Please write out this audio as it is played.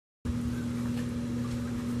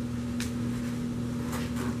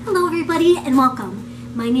everybody and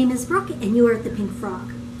welcome. My name is Brooke and you are at the Pink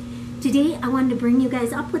Frog. Today I wanted to bring you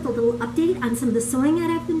guys up with a little update on some of the sewing that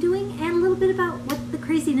I've been doing and a little bit about what the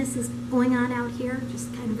craziness is going on out here,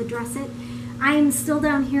 just kind of address it. I am still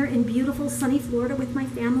down here in beautiful sunny Florida with my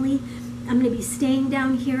family. I'm going to be staying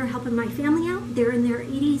down here helping my family out. They're in their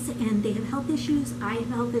 80s and they have health issues. I have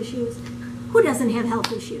health issues. Who doesn't have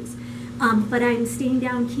health issues? But I'm staying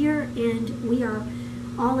down here and we are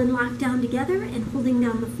all in lockdown together and holding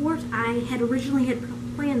down the fort. I had originally had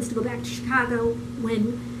plans to go back to Chicago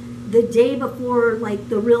when the day before like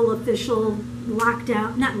the real official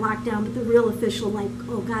lockdown, not lockdown, but the real official like,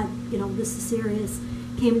 oh God, you know, this is serious,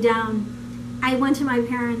 came down. I went to my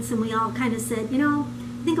parents and we all kind of said, you know,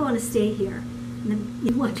 I think I want to stay here. And then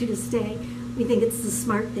we want you to stay. We think it's the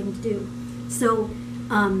smart thing to do. So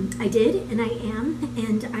I did, and I am,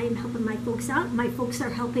 and I am helping my folks out. My folks are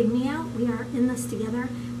helping me out. We are in this together.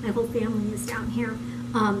 My whole family is down here,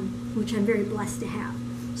 which I'm very blessed to have.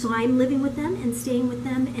 So I'm living with them and staying with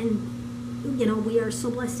them, and you know, we are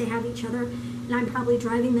so blessed to have each other. And I'm probably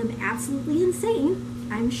driving them absolutely insane,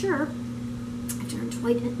 I'm sure. I turned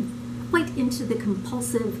quite into the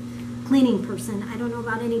compulsive cleaning person. I don't know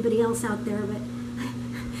about anybody else out there, but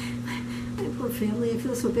my poor family, I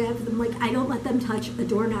feel so bad for them. Like, I don't let them touch a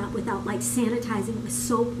doorknob without like sanitizing it with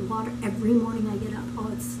soap, water every morning I get up. Oh,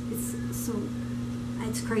 it's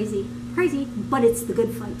crazy, but it's the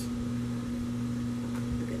good fight.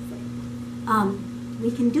 The good fight. We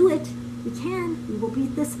can do it. We can. We will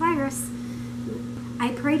beat this virus.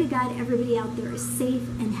 I pray to God everybody out there is safe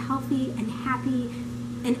and healthy and happy,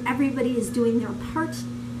 and everybody is doing their part.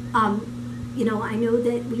 You know, I know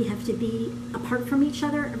that we have to be apart from each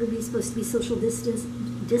other. Everybody's supposed to be social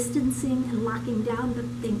distancing and locking down, but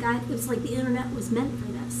thank God it's like the internet was meant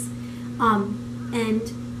for this.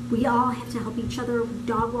 And we all have to help each other,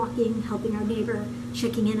 dog walking, helping our neighbor,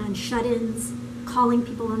 checking in on shut-ins, calling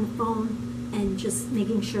people on the phone, and just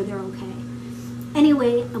making sure they're okay.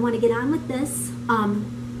 Anyway, I want to get on with this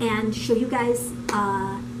and show you guys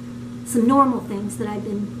some normal things that I've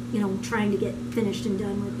been, you know, trying to get finished and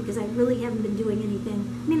done with, because I really haven't been doing anything,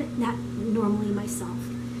 I mean, not normally myself.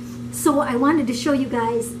 So I wanted to show you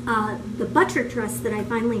guys the Butterick dress that I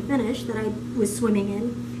finally finished, that I was swimming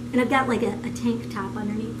in, and I've got like a tank top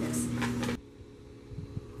underneath this.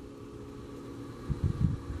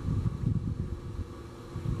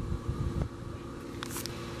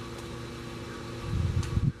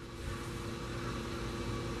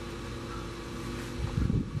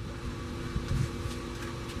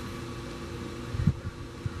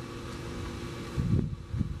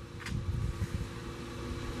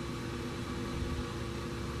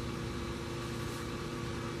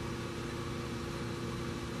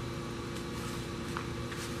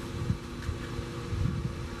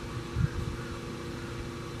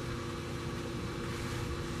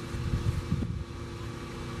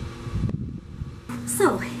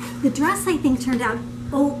 So, the dress I think turned out,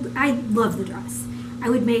 oh, I love the dress. I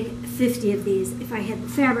would make 50 of these if I had the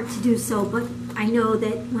fabric to do so, but I know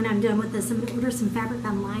that when I'm done with this, I'm going to order some fabric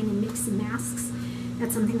online and make some masks.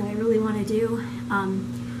 That's something that I really want to do,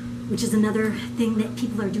 which is another thing that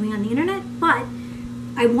people are doing on the internet, but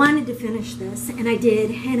I wanted to finish this, and I did,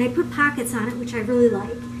 and I put pockets on it, which I really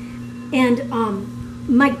like. And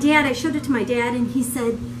my dad, I showed it to my dad, and he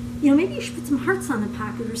said, you know, maybe you should put some hearts on the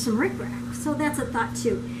pocket or some rickrack. So that's a thought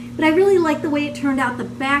too. But I really like the way it turned out. The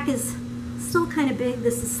back is still kind of big.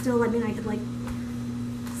 This is still, I mean, I could like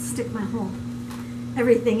stick my whole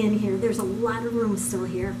everything in here. There's a lot of room still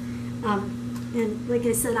here. And like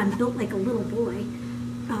I said, I'm built like a little boy.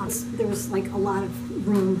 There was like a lot of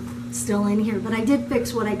room still in here, but I did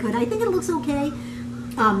fix what I could. I think it looks okay.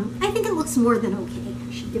 I think it looks more than okay.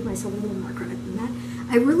 I should give myself a little more credit than that.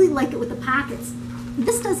 I really like it with the pockets.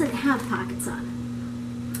 This doesn't have pockets on it.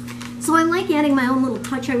 So I like adding my own little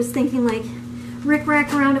touch. I was thinking like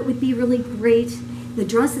rickrack around it would be really great. The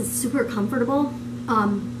dress is super comfortable.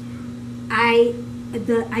 I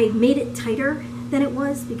made it tighter than it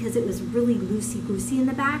was because it was really loosey-goosey in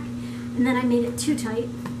the back. And then I made it too tight,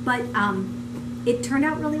 but it turned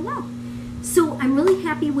out really well. So I'm really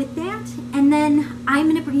happy with that. And then I'm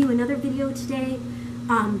gonna bring you another video today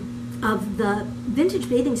of the vintage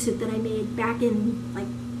bathing suit that I made back in like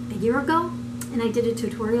a year ago. And I did a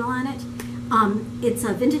tutorial on it. It's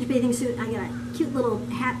a vintage bathing suit. I got a cute little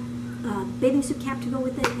hat, bathing suit cap to go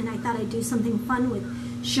with it, and I thought I'd do something fun with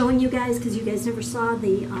showing you guys, because you guys never saw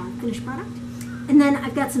the finished product. And then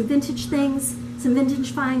I've got some vintage things, some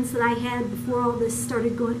vintage finds that I had before all this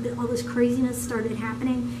started going, all this craziness started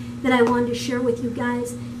happening, that I wanted to share with you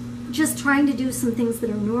guys. Just trying to do some things that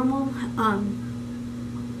are normal.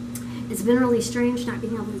 It's been really strange not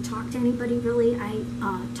being able to talk to anybody, really. I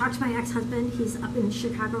talked to my ex-husband. He's up in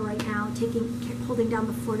Chicago right now, holding down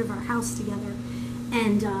the fort of our house together.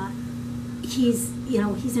 And he's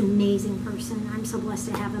an amazing person. I'm so blessed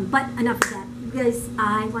to have him. But enough of that. You guys,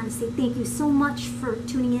 I want to say thank you so much for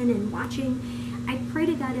tuning in and watching. I pray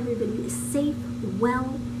to God everybody is safe,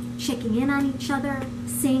 well, checking in on each other,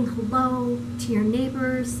 saying hello to your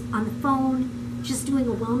neighbors on the phone, just doing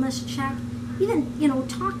a wellness check. Even,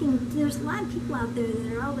 talking, there's a lot of people out there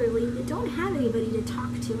that are elderly that don't have anybody to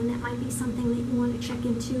talk to, and that might be something that you want to check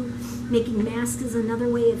into. Making masks is another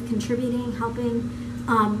way of contributing, helping.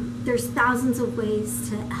 There's thousands of ways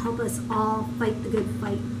to help us all fight the good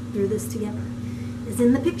fight through this together. As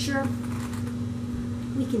in the picture,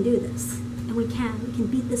 we can do this, and we can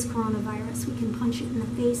beat this coronavirus. We can punch it in the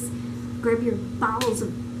face, grab your bottles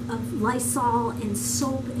of Lysol and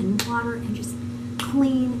soap and water and just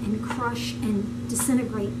clean and crush and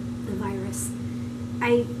disintegrate the virus.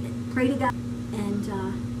 I pray to God, and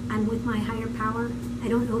I'm with my higher power. I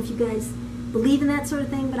don't know if you guys believe in that sort of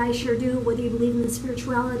thing, but I sure do, whether you believe in the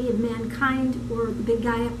spirituality of mankind or the big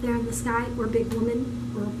guy up there in the sky or big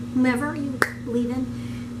woman or whomever you believe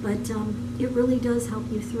in. But it really does help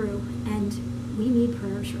you through, and we need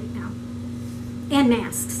prayers right now. And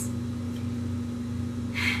masks.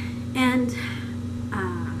 And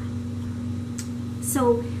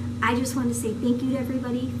so I just want to say thank you to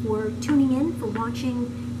everybody for tuning in, for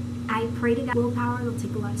watching. I pray to God willpower. It'll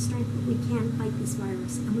take a lot of strength, but we can fight this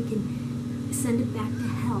virus, and we can send it back to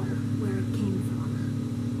hell where it came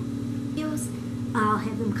from. Videos, I'll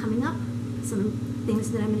have them coming up, some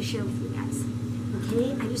things that I'm going to share with you guys.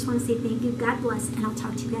 Okay, I just want to say thank you, God bless, and I'll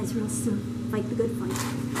talk to you guys real soon. Fight the good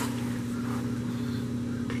fight.